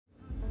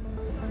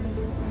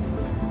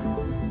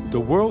The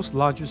world's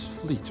largest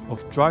fleet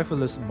of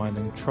driverless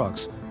mining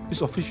trucks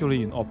is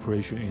officially in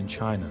operation in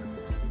China.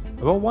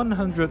 About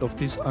 100 of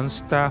these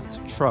unstaffed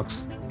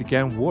trucks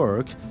began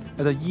work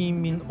at the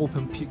Yinmin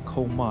open-pit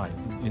coal mine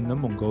in Inner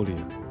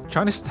Mongolia.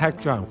 Chinese tech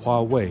giant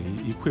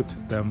Huawei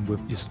equipped them with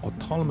its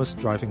autonomous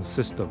driving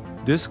system.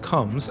 This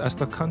comes as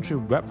the country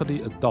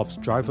rapidly adopts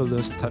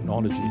driverless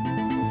technology.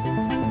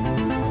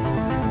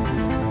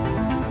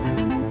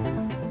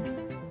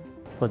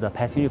 For the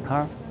passenger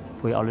car,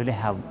 we already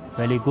have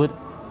very good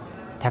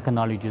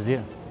technology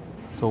there.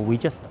 So we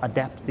just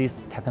adapt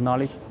this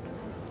technology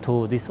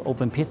to this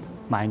open pit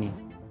mining.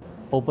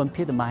 Open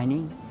pit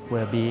mining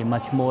will be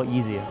much more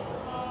easier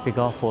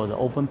because for the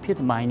open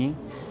pit mining,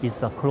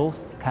 it's a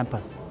closed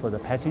campus. For the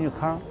passenger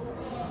car,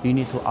 you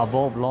need to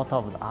avoid a lot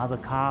of the other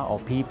car or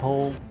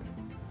people.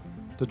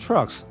 The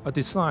trucks are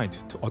designed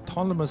to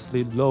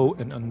autonomously load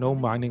and unload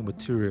mining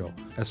material,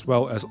 as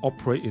well as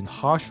operate in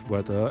harsh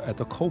weather at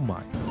the coal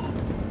mine.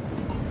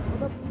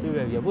 对不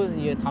对？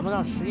也谈不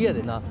上失业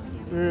的呢，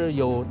就是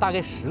有大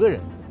概10个人，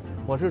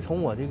我是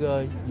从我这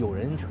个有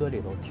人车里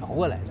头调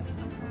过来的，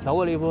调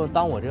过来以后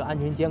当我这个安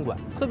全监管，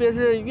特别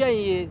是愿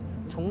意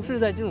从事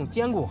在这种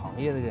艰苦行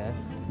业的人，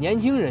年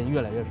轻人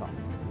越来越少，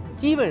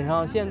基本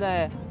上现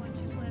在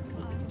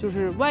就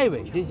是外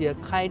围这些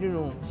开这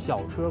种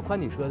小车、宽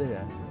体车的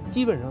人，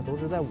基本上都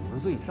是在50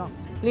岁以上。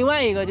另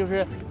外一个就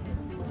是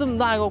这么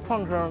大一个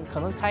矿坑，可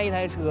能开一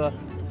台车，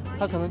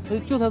他可能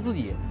他自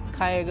己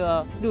开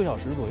个6小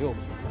时左右。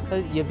 它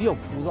也比较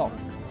枯燥，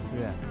对不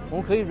对？我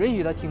们可以允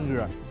许它听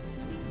歌。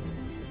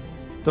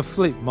The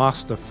fleet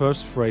marks the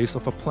first phase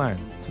of a plan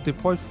to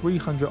deploy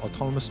 300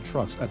 autonomous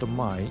trucks at the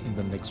mine in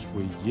the next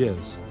 3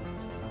 years.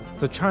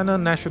 The China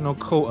National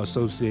Coal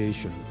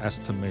Association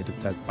estimated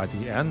that by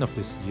the end of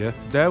this year,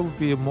 there will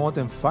be more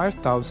than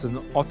 5,000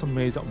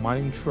 automated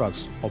mining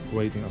trucks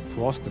operating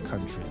across the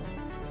country,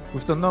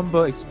 with the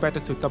number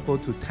expected to double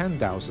to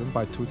 10,000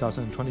 by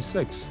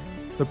 2026.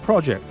 The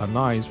project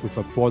aligns with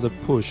a broader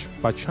push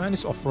by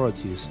Chinese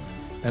authorities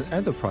and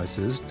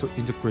enterprises to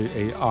integrate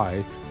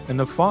AI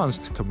and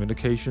advanced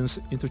communications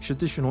into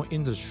traditional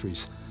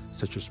industries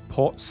such as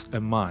ports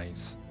and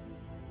mines.